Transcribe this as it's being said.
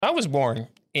I was born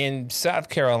in South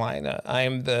Carolina. I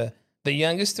am the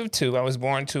youngest of two. I was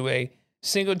born to a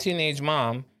single teenage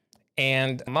mom,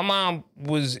 and my mom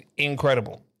was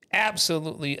incredible.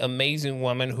 Absolutely amazing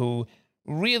woman who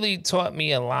really taught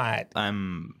me a lot.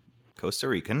 I'm Costa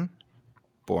Rican,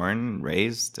 born,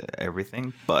 raised,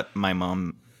 everything, but my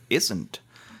mom isn't.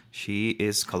 She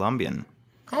is Colombian.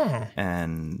 Oh,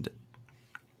 And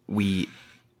we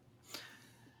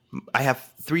I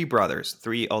have three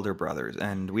older brothers,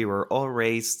 and we were all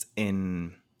raised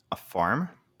in a farm,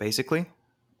 basically,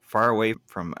 far away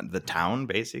from the town,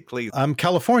 basically. I'm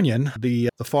Californian, the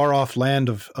far off land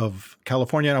of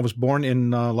California. I was born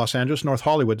in Los Angeles, North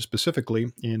Hollywood,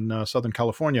 specifically in Southern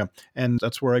California, and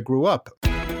that's where I grew up.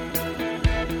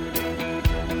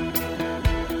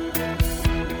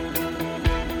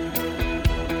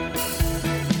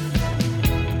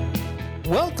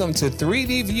 welcome to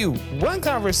 3D View. One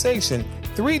conversation,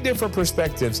 three different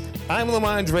perspectives. I'm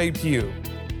Lamondre Pugh.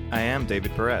 I am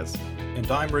David Perez. And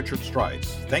I'm Richard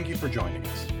Strides. Thank you for joining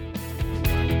us.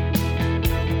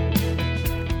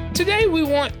 Today we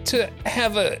want to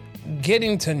have a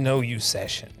getting to know you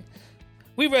session.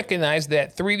 We recognize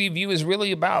that 3D View is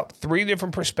really about three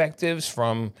different perspectives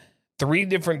from three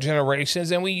different generations,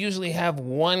 and we usually have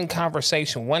one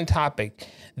conversation, one topic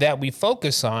that we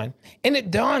focus on. And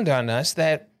it dawned on us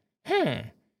that,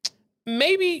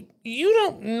 maybe you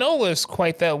don't know us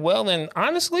quite that well, and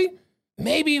honestly,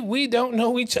 maybe we don't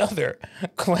know each other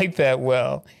quite that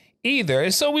well either.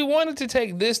 And so we wanted to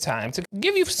take this time to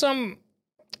give you some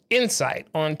insight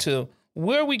onto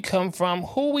where we come from,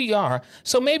 who we are,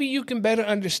 so maybe you can better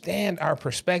understand our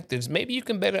perspectives. Maybe you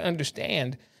can better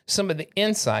understand some of the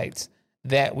insights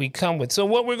that we come with. So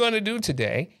what we're going to do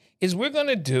today is we're going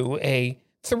to do a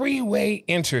three-way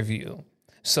interview.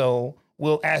 So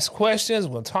we'll ask questions,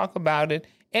 we'll talk about it,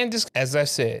 and just, as I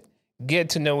said, get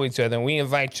to know each other. And we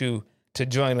invite you to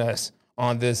join us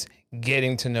on this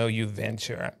getting to know you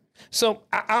venture. So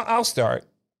I'll start.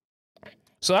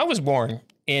 So I was born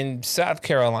in South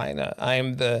Carolina. I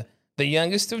am the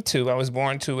youngest of two. I was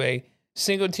born to a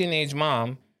single teenage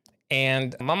mom,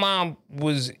 and my mom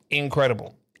was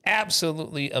incredible.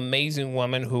 Absolutely amazing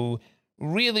woman who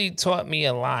really taught me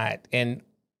a lot. And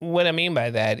what I mean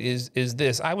by that is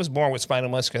this. I was born with spinal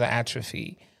muscular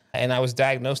atrophy, and I was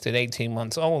diagnosed at 18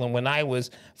 months old. And when I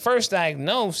was first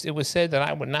diagnosed, it was said that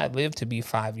I would not live to be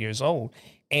 5 years old.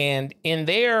 And in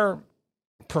their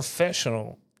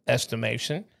professional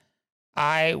estimation,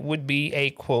 I would be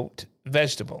a, quote,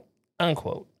 vegetable,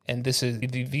 unquote. And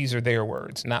these are their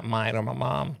words, not mine or my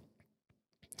mom.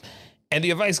 And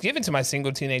the advice given to my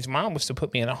single teenage mom was to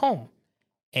put me in a home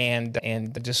and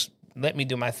just let me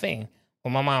do my thing.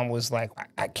 Well, my mom was like,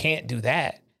 I can't do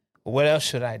that. What else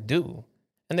should I do?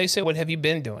 And they said, what have you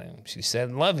been doing? She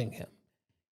said, loving him.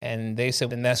 And they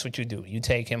said, then that's what you do. You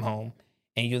take him home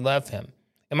and you love him.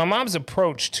 And my mom's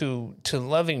approach to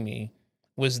loving me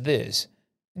was this.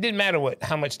 It didn't matter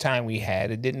how much time we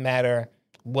had. It didn't matter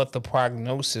what the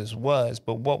prognosis was.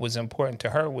 But what was important to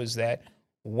her was that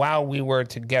while we were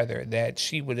together, that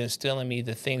she would instill in me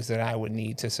the things that I would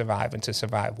need to survive and to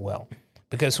survive well.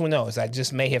 Because who knows, I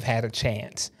just may have had a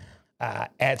chance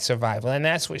at survival. And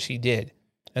that's what she did.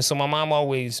 And so my mom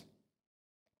always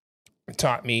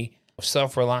taught me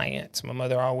self-reliance. My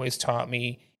mother always taught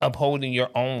me upholding your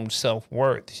own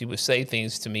self-worth. She would say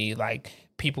things to me like,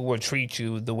 people will treat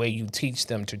you the way you teach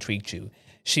them to treat you.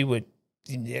 She would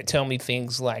tell me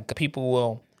things like, people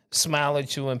will smile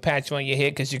at you and pat you on your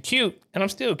head because you're cute. And I'm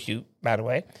still cute, by the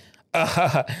way.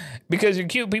 Because you're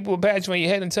cute, people will pat you on your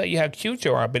head and tell you how cute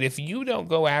you are. But if you don't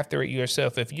go after it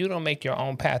yourself, if you don't make your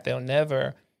own path, they'll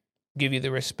never give you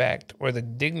the respect or the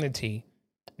dignity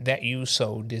that you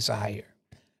so desire.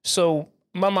 So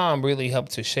my mom really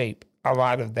helped to shape a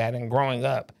lot of that. And growing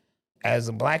up as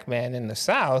a black man in the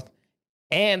South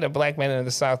and a black man in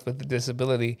the South with a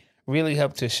disability really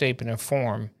helped to shape and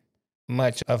inform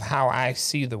much of how I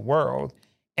see the world.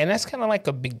 And that's kind of like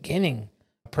a beginning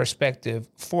perspective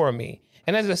for me.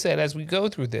 And as I said, as we go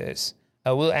through this,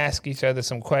 we'll ask each other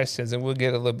some questions and we'll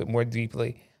get a little more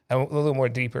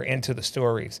deeper into the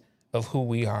stories of who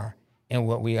we are and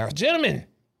what we are. Gentlemen,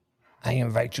 I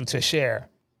invite you to share.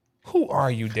 Who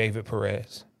are you, David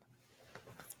Perez?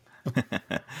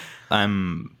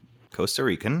 I'm Costa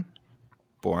Rican,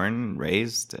 born,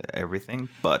 raised, everything,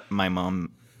 but my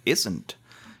mom isn't.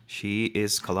 She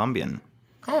is Colombian.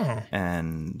 Oh.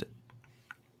 And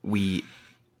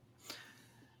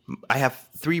I have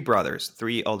three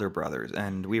older brothers,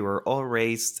 and we were all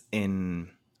raised in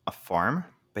a farm,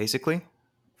 basically,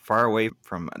 far away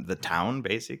from the town,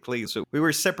 basically. So we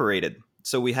were separated.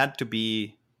 So we had to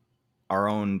be our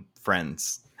own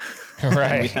friends. And we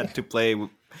Right. had to play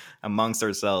amongst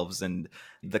ourselves. And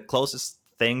the closest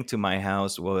thing to my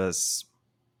house was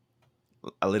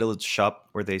a little shop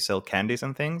where they sell candies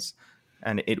and things,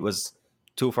 and it was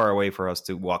too far away for us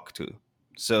to walk to.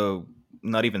 So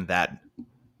not even that.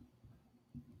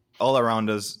 All around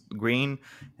us, green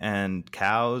and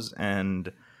cows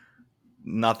and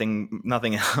nothing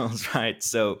else, right?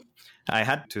 So I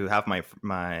had to have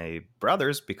my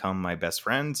brothers become my best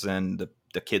friends and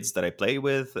the kids that I play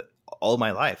with all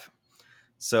my life.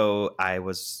 So I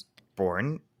was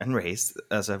born and raised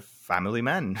as a family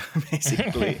man,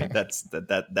 basically.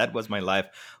 That was my life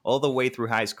all the way through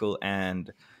high school.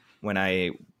 And when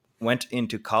I went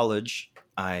into college,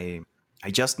 I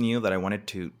just knew that I wanted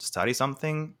to study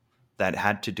something that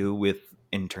had to do with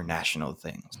international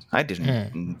things. I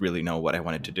didn't really know what I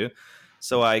wanted to do.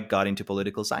 So I got into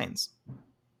political science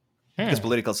because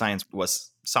political science was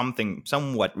something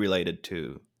somewhat related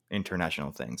to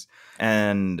international things.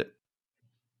 And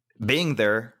being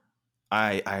there,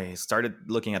 I started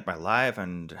looking at my life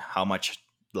and how much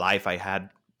life I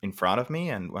had in front of me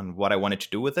and what I wanted to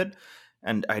do with it.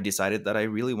 And I decided that I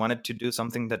really wanted to do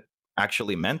something that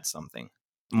actually meant something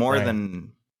more Right.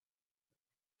 than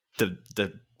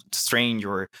the strange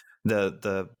or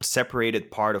the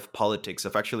separated part of politics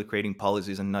of actually creating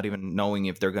policies and not even knowing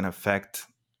if they're going to affect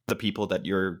the people that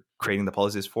you're creating the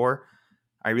policies for.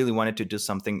 I really wanted to do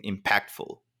something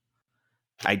impactful.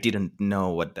 I didn't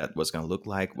know what that was going to look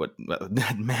like, what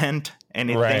that meant,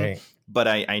 anything. Right. But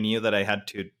I knew that I had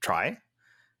to try.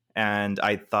 And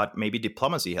I thought maybe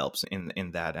diplomacy helps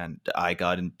in that. And I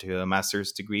got into a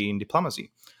master's degree in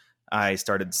diplomacy. I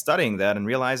started studying that and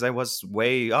realized I was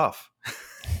way off.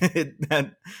 It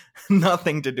had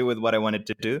nothing to do with what I wanted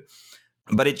to do.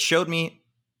 But it showed me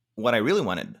what I really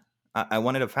wanted. I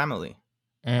wanted a family.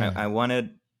 I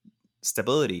wanted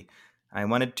stability. I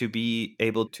wanted to be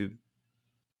able to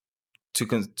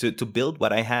build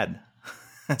what I had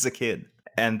as a kid.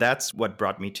 And that's what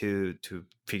brought me to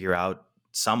figure out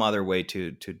some other way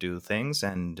to do things.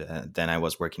 And then I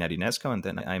was working at UNESCO, and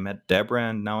then I met Deborah,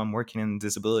 and now I'm working in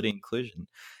disability inclusion.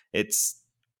 It's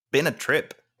been a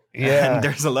trip. Yeah. And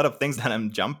there's a lot of things that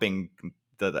I'm jumping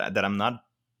that I'm not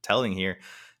telling here.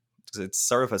 It's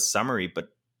sort of a summary, but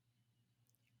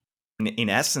in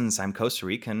essence, I'm Costa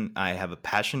Rican. I have a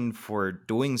passion for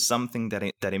doing something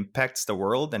that impacts the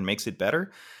world and makes it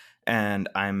better. And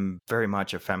I'm very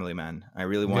much a family man. I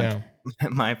really want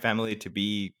my family to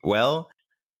be well,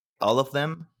 all of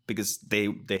them, because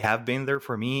they have been there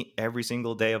for me every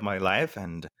single day of my life,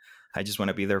 and I just want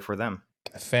to be there for them.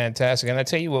 Fantastic. And I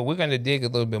tell you what, we're going to dig a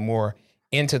little bit more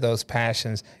into those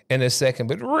passions in a second.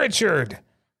 But Richard,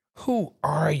 who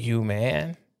are you,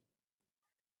 man?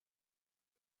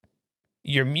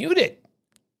 You're muted.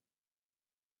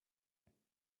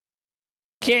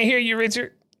 Can't hear you,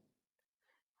 Richard.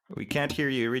 We can't hear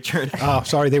you, Richard. Oh,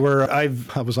 sorry. I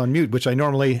was on mute, which I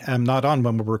normally am not on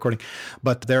when we're recording,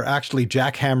 but they're actually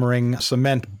jackhammering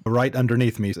cement right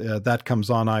underneath me. That comes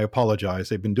on. I apologize.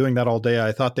 They've been doing that all day.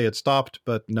 I thought they had stopped,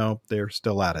 but no, they're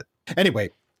still at it.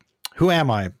 Anyway, who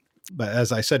am I? But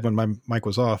as I said when my mic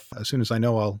was off, as soon as I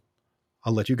know,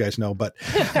 I'll let you guys know. But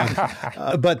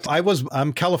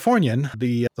I'm Californian,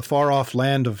 the far off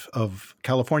land of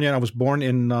California. And I was born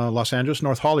in Los Angeles,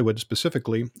 North Hollywood,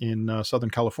 specifically in Southern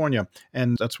California.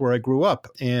 And that's where I grew up.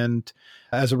 And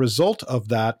as a result of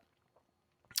that,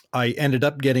 I ended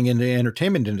up getting into the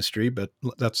entertainment industry, but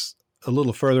that's a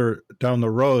little further down the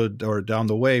road or down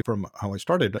the way from how I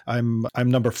started. I'm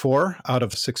number 4 out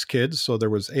of 6 kids, so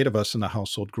there was 8 of us in the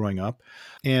household growing up,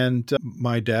 and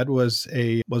my dad was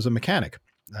a mechanic.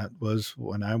 That was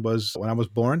when I was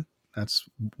born. That's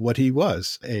what he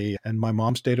was. And my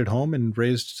mom stayed at home and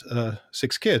raised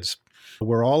 6 kids.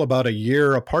 We're all about a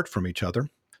year apart from each other,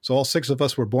 so all 6 of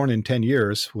us were born in 10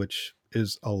 years, which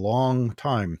is a long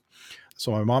time.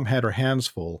 So my mom had her hands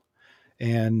full.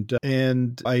 And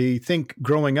I think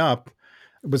growing up,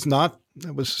 it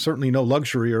was certainly no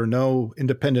luxury or no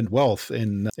independent wealth.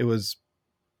 And it was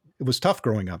tough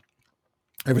growing up.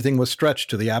 Everything was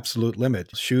stretched to the absolute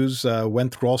limit. Shoes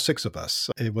went through all 6 of us.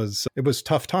 It was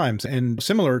tough times. And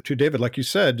similar to David, like you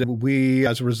said, we,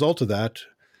 as a result of that,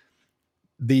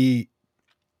 the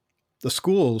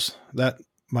schools that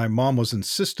my mom was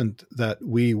insistent that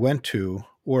we went to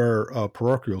were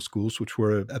parochial schools, which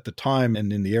were at the time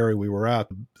and in the area we were at,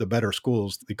 the better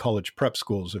schools, the college prep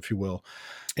schools, if you will.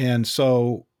 And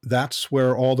so that's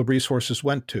where all the resources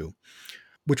went to,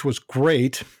 which was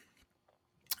great,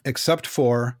 except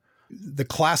for the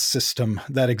class system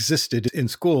that existed in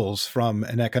schools from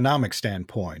an economic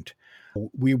standpoint.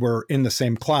 We were in the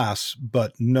same class,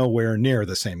 but nowhere near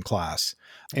the same class.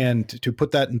 And to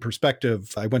put that in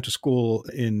perspective, I went to school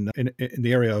in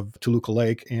the area of Toluca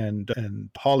Lake and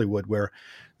Hollywood, where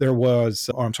there was,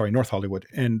 or I'm sorry, North Hollywood,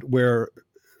 and where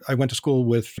I went to school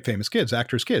with famous kids,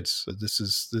 actors' kids.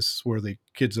 This were the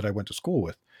kids that I went to school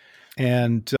with,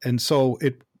 and so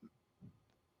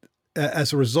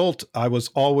as a result, it was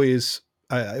obvious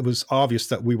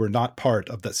that we were not part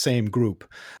of that same group,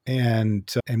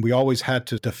 and we always had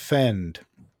to defend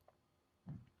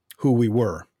who we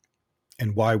were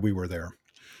and why we were there,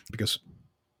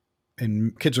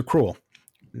 and kids are cruel.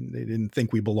 They didn't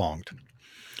think we belonged.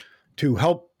 To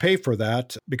help pay for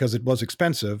that, because it was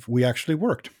expensive, we actually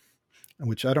worked,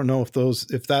 which I don't know if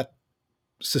that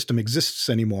system exists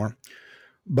anymore,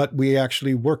 but we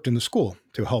actually worked in the school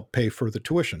to help pay for the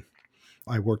tuition.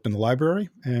 I worked in the library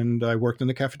and I worked in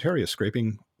the cafeteria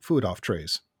scraping food off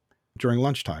trays during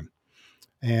lunchtime.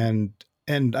 And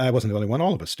I wasn't the only one.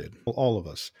 All of us did. All of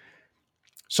us.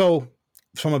 So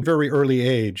from a very early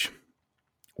age,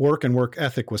 work and work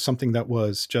ethic was something that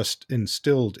was just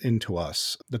instilled into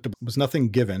us, that there was nothing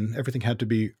given. Everything had to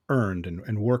be earned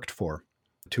and worked for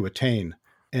to attain.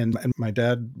 And my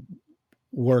dad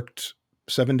worked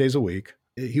 7 days a week.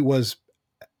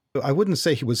 I wouldn't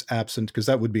say he was absent because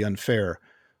that would be unfair,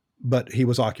 but he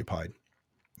was occupied.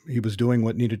 He was doing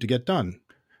what needed to get done.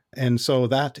 And so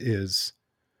that's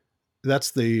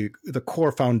the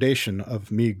core foundation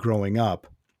of me growing up.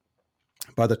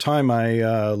 By the time I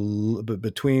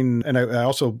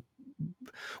also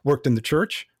worked in the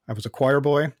church. I was a choir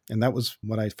boy, and that was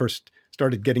when I first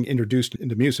started getting introduced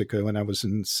into music when I was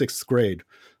in 6th grade.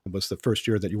 It was the first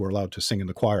year that you were allowed to sing in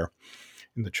the choir,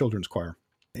 in the children's choir.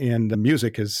 And the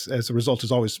music, as a result,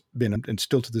 has always been, and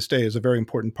still to this day, is a very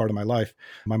important part of my life.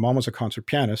 My mom was a concert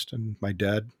pianist, and my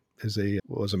dad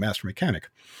was a master mechanic.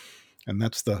 And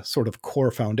that's the sort of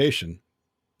core foundation.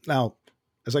 Now,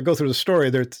 as I go through the story,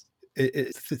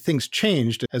 things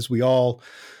changed as we all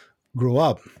grew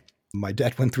up. My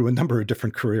dad went through a number of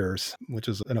different careers, which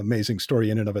is an amazing story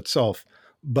in and of itself.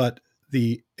 But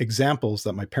the examples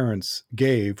that my parents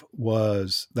gave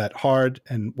was that hard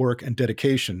and work and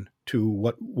dedication to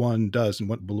what one does and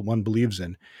what one believes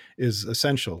in is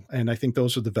essential. And I think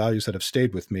those are the values that have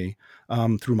stayed with me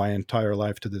through my entire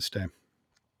life to this day.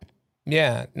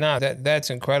 Yeah, no, that's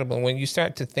incredible. When you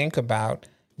start to think about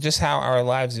just how our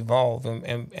lives evolve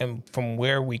and from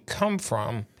where we come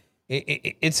from,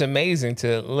 it's amazing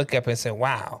to look up and say,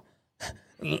 wow,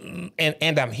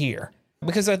 and I'm here.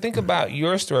 Because I think about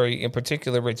your story in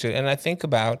particular, Richard, and I think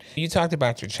about, you talked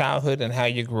about your childhood and how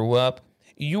you grew up.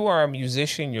 You are a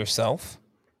musician yourself.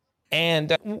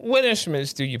 And what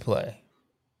instruments do you play?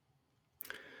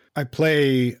 I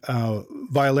play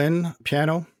violin,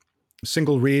 piano,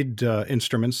 single reed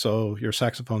instruments, so your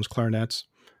saxophones, clarinets,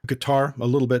 guitar, a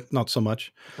little bit, not so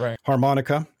much, right?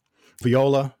 Harmonica,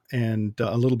 viola, and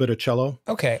a little bit of cello.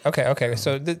 Okay.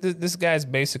 So this guy's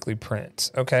basically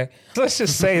Prince, okay? Let's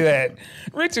just say that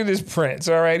Richard is Prince,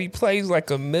 all right? He plays like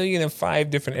 1,000,005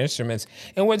 different instruments.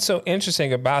 And what's so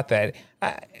interesting about that,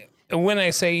 when I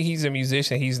say he's a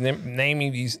musician, he's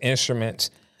naming these instruments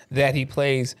that he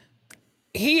plays.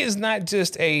 He is not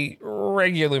just a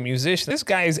regular musician. This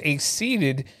guy is a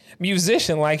seated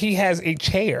musician, like he has a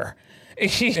chair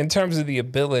in terms of the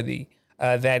ability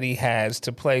that he has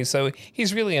to play. So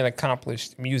he's really an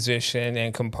accomplished musician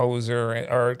and composer,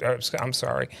 or I'm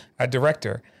sorry, a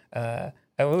director.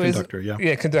 Conductor, yeah.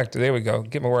 Yeah, conductor. There we go.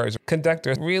 Get my words.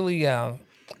 Conductor, really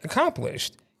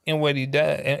accomplished in what he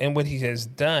does and what he has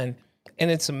done. And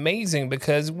it's amazing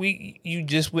because you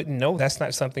just wouldn't know. That's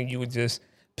not something you would just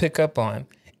pick up on.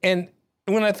 And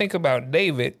when I think about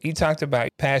David, he talked about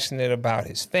passionate about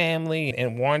his family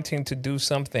and wanting to do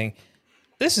something.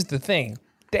 This is the thing.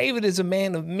 David is a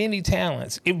man of many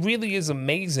talents. It really is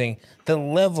amazing the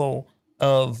level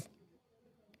of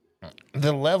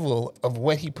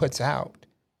what he puts out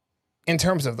in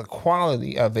terms of the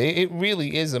quality of it. It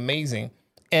really is amazing.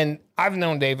 And I've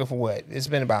known David for what? It's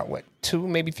been about 2,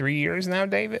 maybe 3 years now,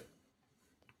 David?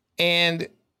 And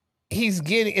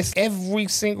it's every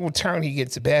single turn he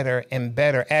gets better and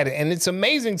better at it. And it's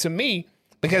amazing to me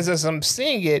because as I'm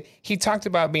seeing it, he talked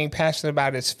about being passionate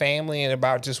about his family and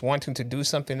about just wanting to do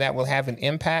something that will have an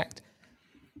impact.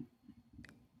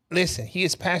 Listen, he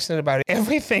is passionate about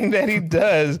everything that he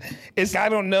does. I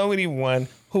don't know anyone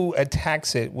who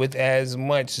attacks it with as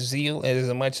much zeal and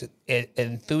as much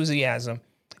enthusiasm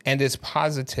and is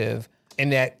positive,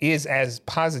 and that is as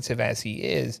positive as he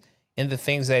is in the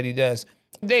things that he does.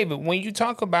 David, when you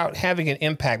talk about having an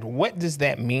impact, what does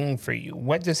that mean for you?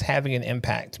 What does having an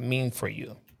impact mean for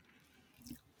you?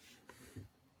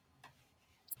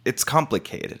 it's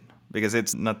complicated because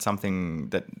it's not something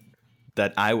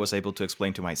that I was able to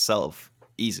explain to myself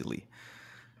easily.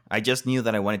 I just knew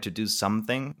that I wanted to do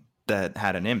something that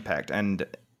had an impact. And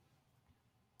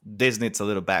this needs a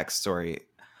little backstory.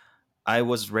 I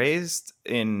was raised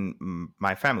in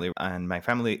my family, and my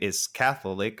family is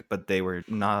Catholic, but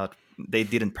they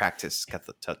didn't practice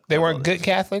Catholic. They weren't good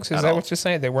Catholics? Is that all. what you're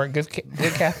saying? They weren't good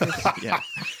Catholics? Yeah.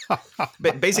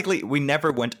 But basically, we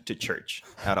never went to church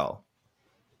at all.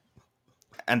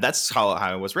 And that's how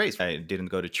I was raised. I didn't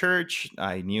go to church.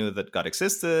 I knew that God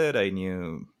existed. I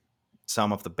knew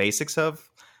some of the basics of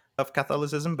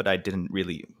Catholicism, but I didn't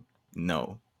really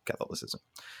know Catholicism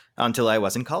until I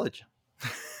was in college.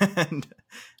 And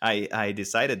I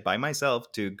decided by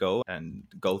myself to go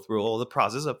through all the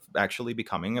process of actually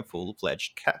becoming a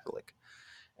full-fledged Catholic.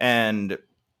 And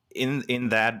in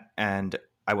that, and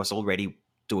I was already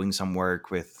doing some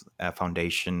work with a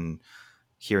foundation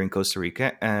here in Costa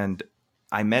Rica, and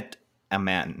I met a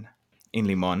man in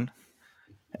Limon,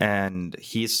 and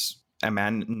he's a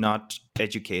man not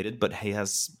educated, but he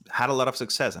has had a lot of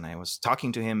success. And I was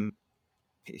talking to him.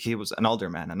 He was an older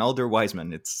man, an older wise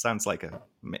man. It sounds like a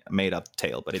made-up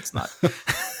tale, but it's not.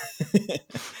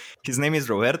 His name is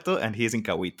Roberto, and he's in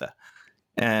Cahuita.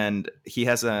 And he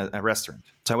has a restaurant.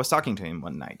 So I was talking to him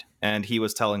one night, and he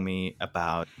was telling me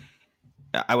about...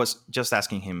 I was just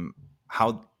asking him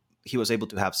how he was able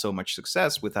to have so much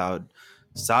success without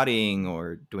studying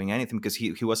or doing anything, because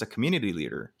he was a community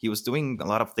leader. He was doing a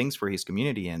lot of things for his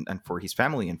community and for his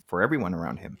family and for everyone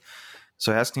around him.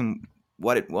 So I asked him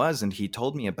what it was, and he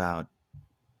told me about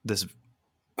this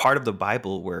part of the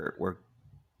Bible where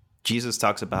Jesus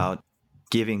talks about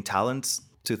giving talents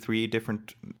to 3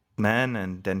 different men,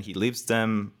 and then he leaves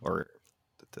them, or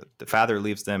the father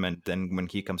leaves them, and then when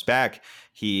he comes back,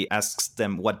 he asks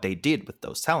them what they did with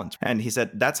those talents. And he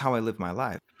said, that's how I live my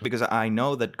life, because I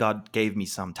know that God gave me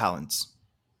some talents.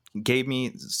 He gave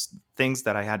me things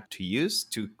that I had to use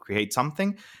to create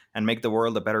something and make the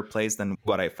world a better place than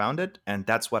what I found it. And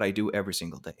that's what I do every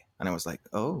single day. And I was like,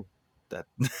 oh, that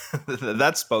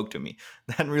that spoke to me.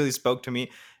 That really spoke to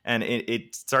me. And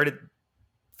it started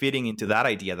fitting into that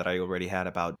idea that I already had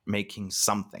about making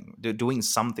something, doing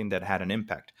something that had an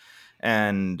impact.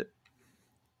 And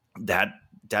that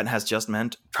has just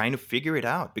meant trying to figure it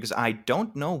out, because I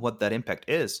don't know what that impact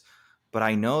is, but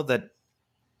I know that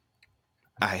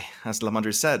as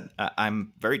Lamondre said,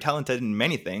 I'm very talented in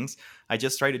many things. I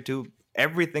just try to do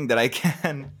everything that I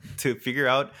can to figure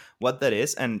out what that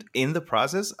is. And in the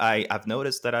process, I've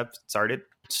noticed that I've started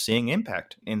seeing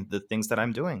impact in the things that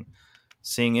I'm doing.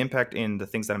 Seeing impact in the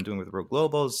things that I'm doing with Rogue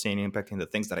Global, seeing impact in the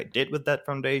things that I did with that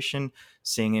foundation,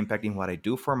 seeing impact in what I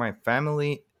do for my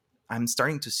family. I'm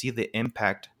starting to see the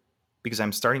impact because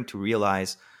I'm starting to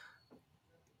realize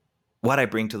what I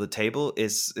bring to the table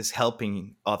is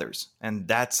helping others. And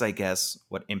that's, I guess,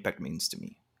 what impact means to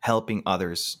me. Helping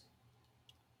others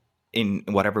in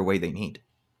whatever way they need.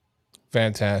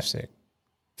 Fantastic.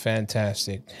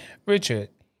 Richard,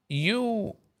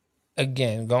 you,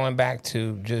 again, going back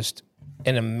to just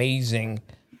an amazing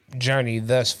journey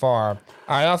thus far.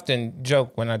 I often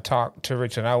joke when I talk to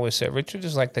Richard, I always say, Richard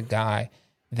is like the guy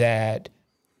that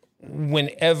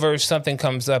whenever something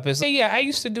comes up, is, hey, yeah, I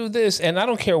used to do this, and I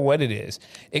don't care what it is.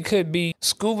 It could be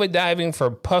scuba diving for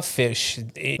puffish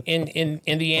in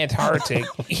the Antarctic.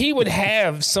 He would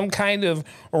have some kind of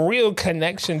real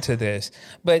connection to this.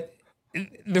 But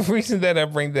the reason that I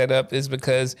bring that up is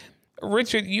because,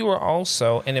 Richard, you are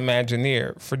also an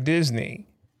Imagineer for Disney.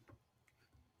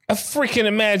 A freaking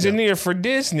Imagineer for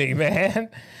Disney, man.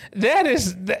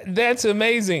 That's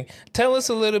amazing. Tell us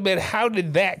a little bit, how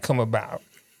did that come about?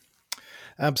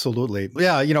 Absolutely.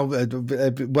 Yeah,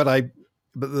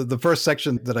 the first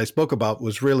section that I spoke about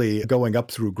was really going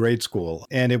up through grade school.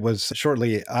 And it was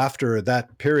shortly after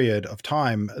that period of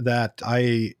time that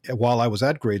while I was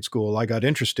at grade school, I got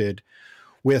interested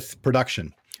with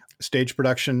production, stage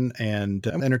production and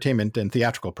entertainment and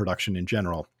theatrical production in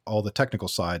general, all the technical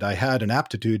side. I had an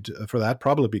aptitude for that,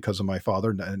 probably because of my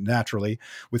father, naturally,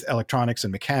 with electronics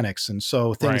and mechanics. And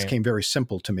so things came very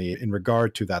simple to me in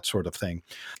regard to that sort of thing.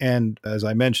 And as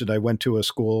I mentioned, I went to a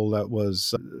school that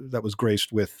was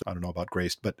graced with, I don't know about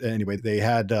graced, but anyway, they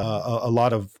had a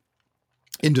lot of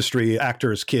industry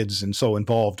actors, kids, and so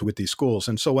involved with these schools.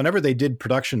 And so whenever they did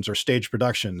productions or stage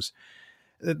productions,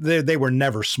 they were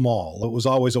never small. It was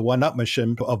always a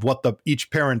one-upmanship of what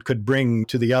each parent could bring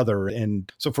to the other.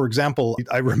 And so, for example,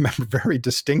 I remember very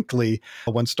distinctly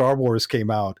when Star Wars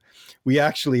came out, we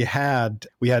had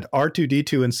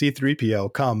R2-D2 and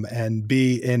C-3PO come and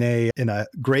be in a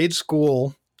grade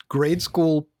school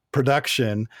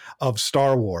production of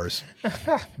Star Wars.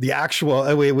 The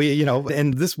actual, we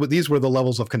and these were the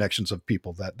levels of connections of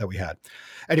people that we had.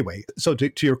 Anyway, so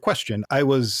to your question, I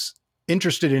was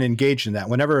interested and engaged in that.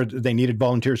 Whenever they needed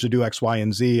volunteers to do X, Y,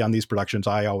 and Z on these productions,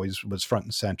 I always was front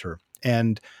and center.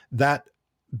 And that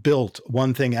built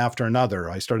one thing after another.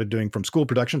 I started doing from school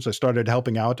productions. I started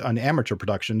helping out on amateur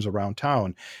productions around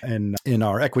town and in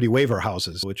our equity waiver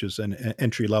houses, which is an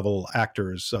entry-level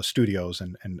actors studios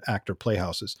and actor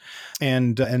playhouses.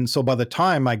 And so by the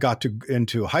time I got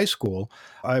into high school,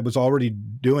 I was already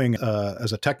doing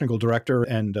as a technical director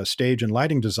and a stage and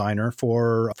lighting designer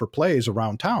for plays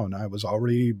around town. I was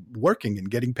already working and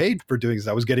getting paid for doing this.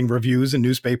 I was getting reviews in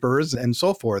newspapers and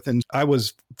so forth. And I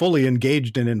was fully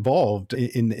engaged and involved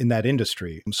in that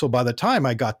industry. So by the time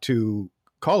I got to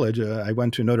college, I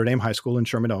went to Notre Dame High School in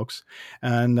Sherman Oaks,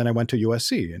 and then I went to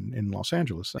USC in Los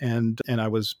Angeles. And I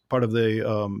was part of the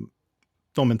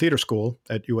film and theater school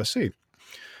at USC.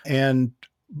 And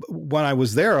when I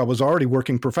was there, I was already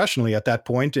working professionally at that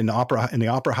point in the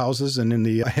opera houses, and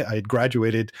I had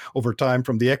graduated over time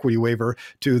from the equity waiver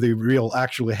to the real,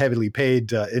 actually heavily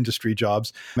paid industry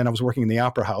jobs. And I was working in the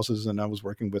opera houses, and I was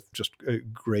working with just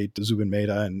great Zubin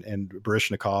Mehta and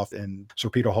Baryshnikov and Sir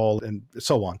Peter Hall and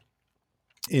so on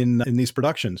in these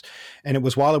productions. And it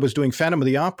was while I was doing Phantom of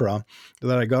the Opera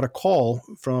that I got a call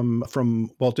from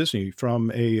Walt Disney, from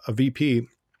a VP,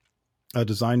 a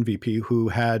design VP who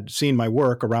had seen my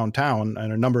work around town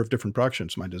and a number of different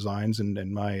productions, my designs and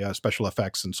my special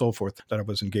effects and so forth that I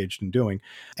was engaged in doing,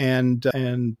 and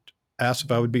asked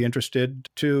if I would be interested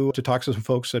to talk to some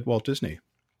folks at Walt Disney.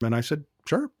 And I said,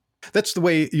 sure. That's the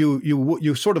way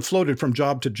you sort of floated from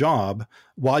job to job.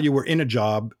 While you were in a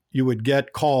job, you would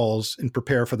get calls and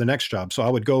prepare for the next job. So I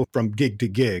would go from gig to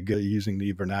gig using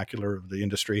the vernacular of the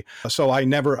industry. So I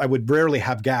would rarely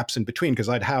have gaps in between because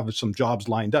I'd have some jobs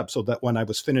lined up so that when I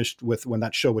was finished with, when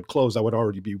that show would close, I would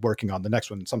already be working on the next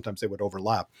one. And sometimes they would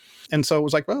overlap. And so it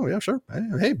was like, oh yeah, sure.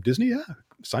 Hey, Disney, yeah,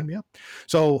 sign me up.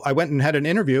 So I went and had an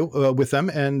interview with them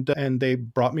and they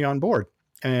brought me on board.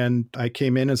 And I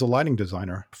came in as a lighting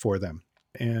designer for them.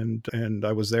 And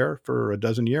I was there for a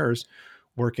dozen years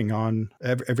working on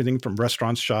everything from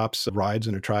restaurants, shops, rides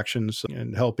and attractions,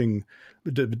 and helping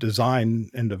design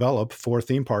and develop 4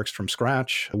 theme parks from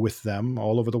scratch with them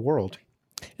all over the world.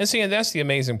 And see, and that's the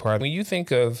amazing part. When you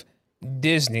think of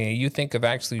Disney, you think of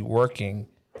actually working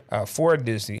for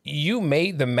Disney. You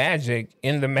made the magic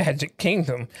in the Magic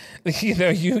Kingdom.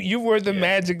 You were the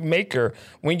magic maker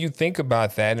when you think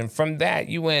about that. And from that,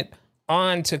 you went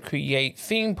on to create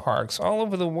theme parks all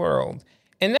over the world.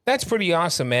 And that's pretty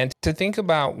awesome, man, to think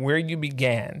about where you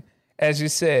began. As you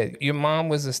said, your mom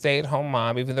was a stay-at-home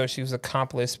mom, even though she was an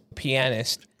accomplished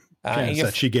pianist.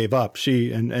 That she gave up. She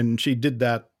did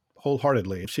that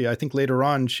wholeheartedly. I think later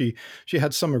on, she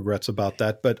had some regrets about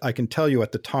that, but I can tell you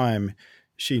at the time,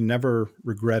 she never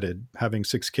regretted having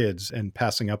 6 kids and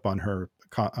passing up on her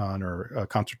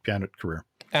concert piano career.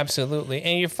 Absolutely.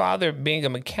 And your father being a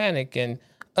mechanic and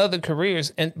other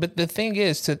careers. But the thing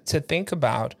is to think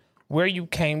about where you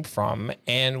came from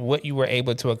and what you were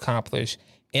able to accomplish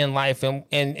in life.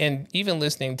 And even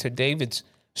listening to David's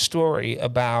story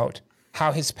about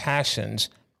how his passions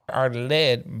are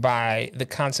led by the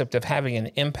concept of having an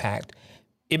impact,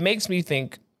 it makes me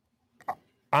think,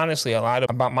 honestly, a lot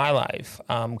about my life,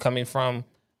 coming from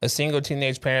a single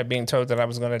teenage parent being told that I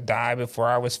was going to die before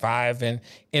I was 5. And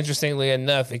interestingly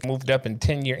enough, it moved up in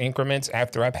 10-year increments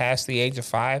after I passed the age of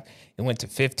 5. It went to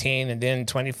 15 and then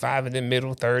 25 and then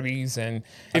middle 30s. And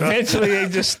eventually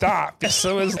it just stopped.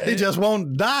 So he just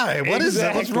won't die. What is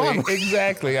that? What's wrong?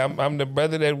 Exactly. I'm the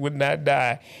brother that would not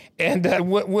die. And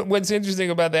what's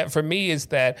interesting about that for me is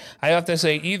that I often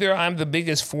say either I'm the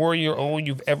biggest 4-year-old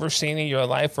you've ever seen in your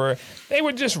life, or they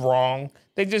were just wrong.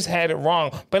 They just had it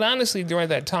wrong. But honestly, during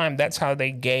that time, that's how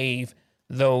they gave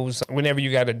those, whenever you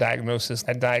got a diagnosis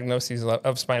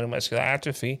of spinal muscular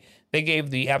atrophy, they gave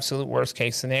the absolute worst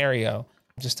case scenario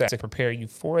just to prepare you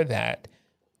for that.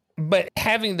 But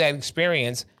having that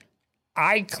experience,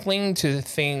 I cling to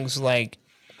things like,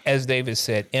 as David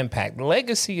said, impact.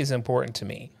 Legacy is important to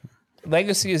me.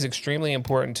 Legacy is extremely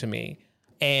important to me.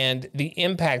 And the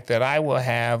impact that I will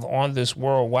have on this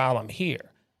world while I'm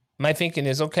here. My thinking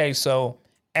is, okay, so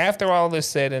after all this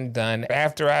said and done,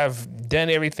 after I've done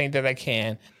everything that I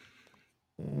can,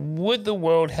 would the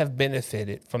world have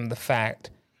benefited from the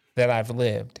fact that I've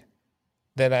lived,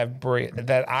 that I've breathed,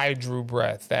 that I drew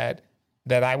breath, that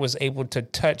I was able to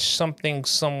touch something,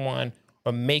 someone,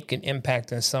 or make an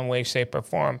impact in some way, shape, or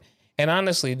form? And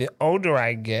honestly, the older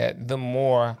I get, the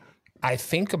more I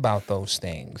think about those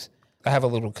things. I have a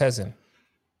little cousin.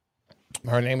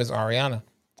 Her name is Ariana.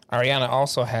 Ariana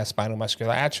also has spinal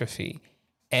muscular atrophy.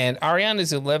 And Ariana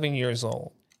is 11 years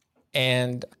old.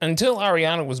 And until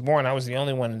Ariana was born, I was the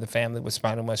only one in the family with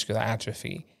spinal muscular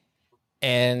atrophy.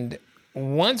 And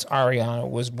once Ariana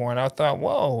was born, I thought,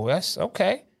 whoa, that's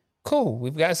okay, cool.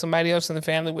 We've got somebody else in the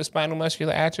family with spinal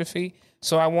muscular atrophy.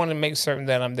 So I want to make certain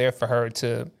that I'm there for her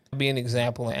to be an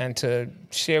example and to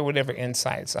share whatever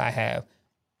insights I have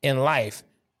in life.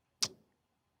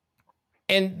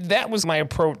 And that was my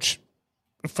approach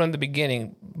from the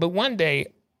beginning. But one day,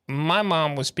 my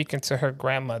mom was speaking to her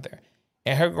grandmother,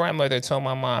 and her grandmother told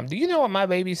my mom, do you know what my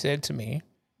baby said to me?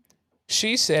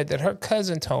 She said that her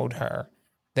cousin told her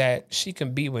that she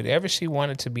can be whatever she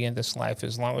wanted to be in this life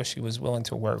as long as she was willing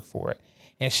to work for it.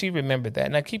 And she remembered that.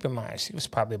 Now, keep in mind, she was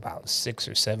probably about 6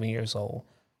 or 7 years old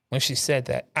when she said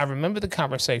that. I remember the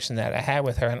conversation that I had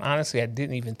with her, and honestly, I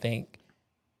didn't even think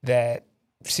that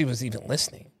she was even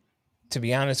listening, to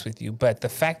be honest with you. But the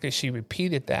fact that she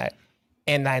repeated that,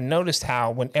 and I noticed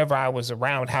how whenever I was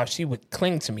around, how she would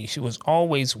cling to me. She was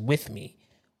always with me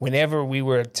whenever we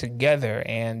were together,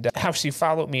 and how she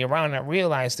followed me around. I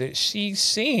realized that she's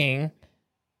seeing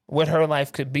what her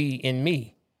life could be in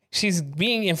me. She's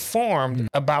being informed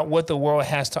about what the world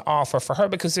has to offer for her,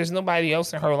 because there's nobody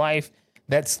else in her life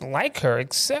that's like her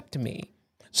except me.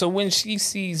 So when she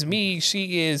sees me,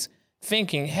 she is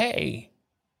thinking, hey,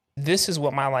 this is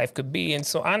what my life could be. And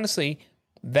so honestly,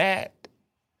 that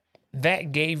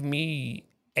gave me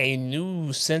a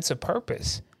new sense of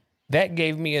purpose. That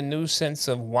gave me a new sense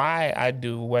of why I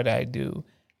do what I do.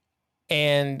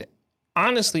 And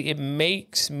honestly, it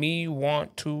makes me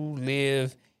want to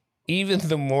live even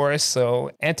the more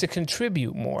so and to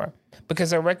contribute more,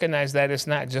 because I recognize that it's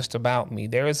not just about me.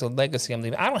 There is a legacy I'm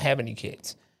leaving. I don't have any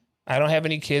kids. After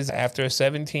a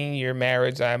 17-year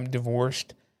marriage. I'm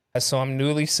divorced, so I'm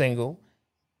newly single.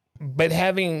 But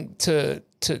having her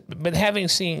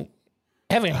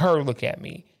look at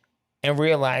me and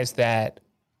realize that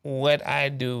what I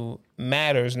do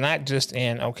matters, not just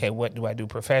in, okay, what do I do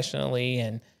professionally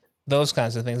and those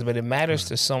kinds of things, but it matters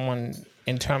to someone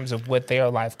in terms of what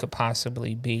their life could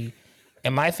possibly be.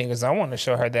 And my thing is, I want to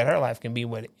show her that her life can be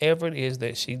whatever it is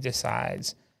that she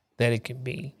decides that it can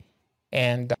be.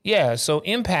 And so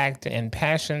impact and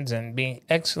passions and being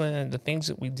excellent in the things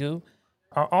that we do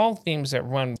are all themes that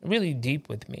run really deep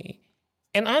with me.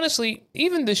 And honestly,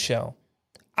 even this show,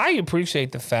 I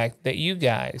appreciate the fact that you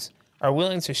guys are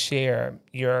willing to share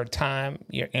your time,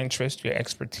 your interest, your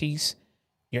expertise,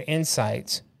 your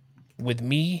insights with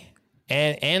me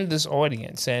and this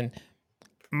audience. And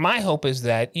my hope is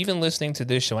that even listening to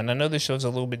this show, and I know this show is a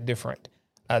little bit different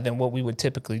than what we would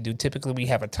typically do. Typically, we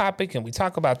have a topic and we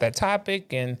talk about that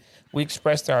topic and we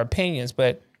express our opinions,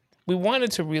 but we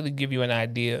wanted to really give you an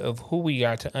idea of who we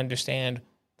are, to understand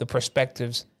the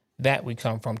perspectives that we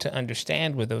come from, to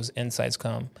understand where those insights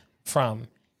come from.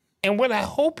 And what I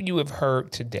hope you have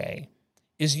heard today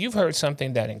is you've heard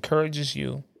something that encourages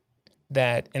you,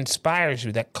 that inspires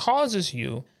you, that causes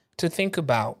you to think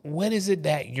about, what is it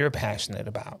that you're passionate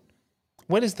about?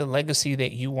 What is the legacy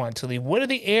that you want to leave? What are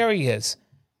the areas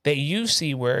that you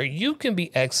see where you can be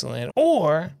excellent?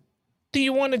 Or do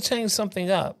you want to change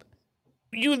something up?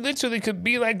 You literally could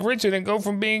be like Richard and go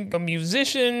from being a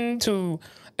musician to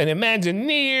an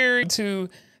Imagineer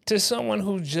to someone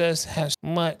who just has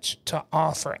much to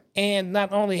offer, and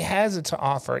not only has it to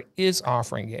offer, is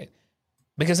offering it.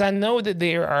 Because I know that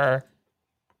there are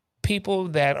people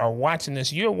that are watching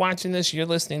this. You're watching this, you're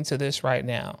listening to this right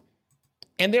now.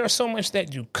 And there is so much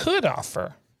that you could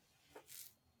offer,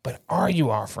 but are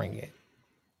you offering it?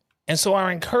 And so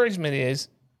our encouragement is,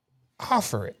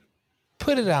 offer it,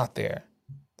 put it out there,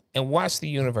 and watch the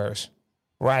universe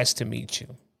rise to meet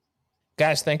you.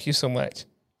 Guys, thank you so much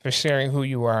for sharing who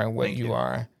you are and what you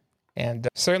are. And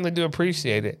certainly do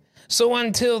appreciate it. So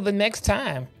until the next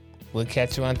time, we'll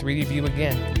catch you on 3D View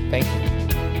again. Thank you.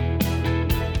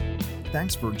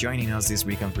 Thanks for joining us this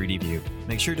week on 3D View.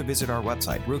 Make sure to visit our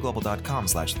website,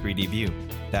 ruhglobal.com/3dview.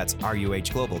 That's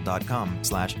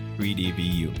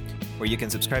ruhglobal.com/3dvu. Or you can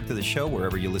subscribe to the show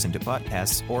wherever you listen to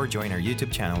podcasts, or join our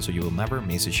YouTube channel so you will never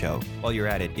miss a show. While you're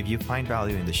at it, if you find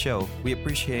value in the show, we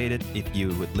appreciate it if you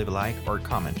would leave a like or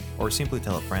comment, or simply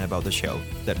tell a friend about the show.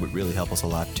 That would really help us a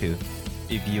lot too.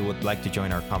 If you would like to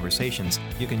join our conversations,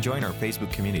 you can join our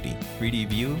Facebook community, 3D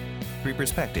View, 3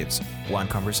 Perspectives, 1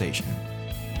 Conversation.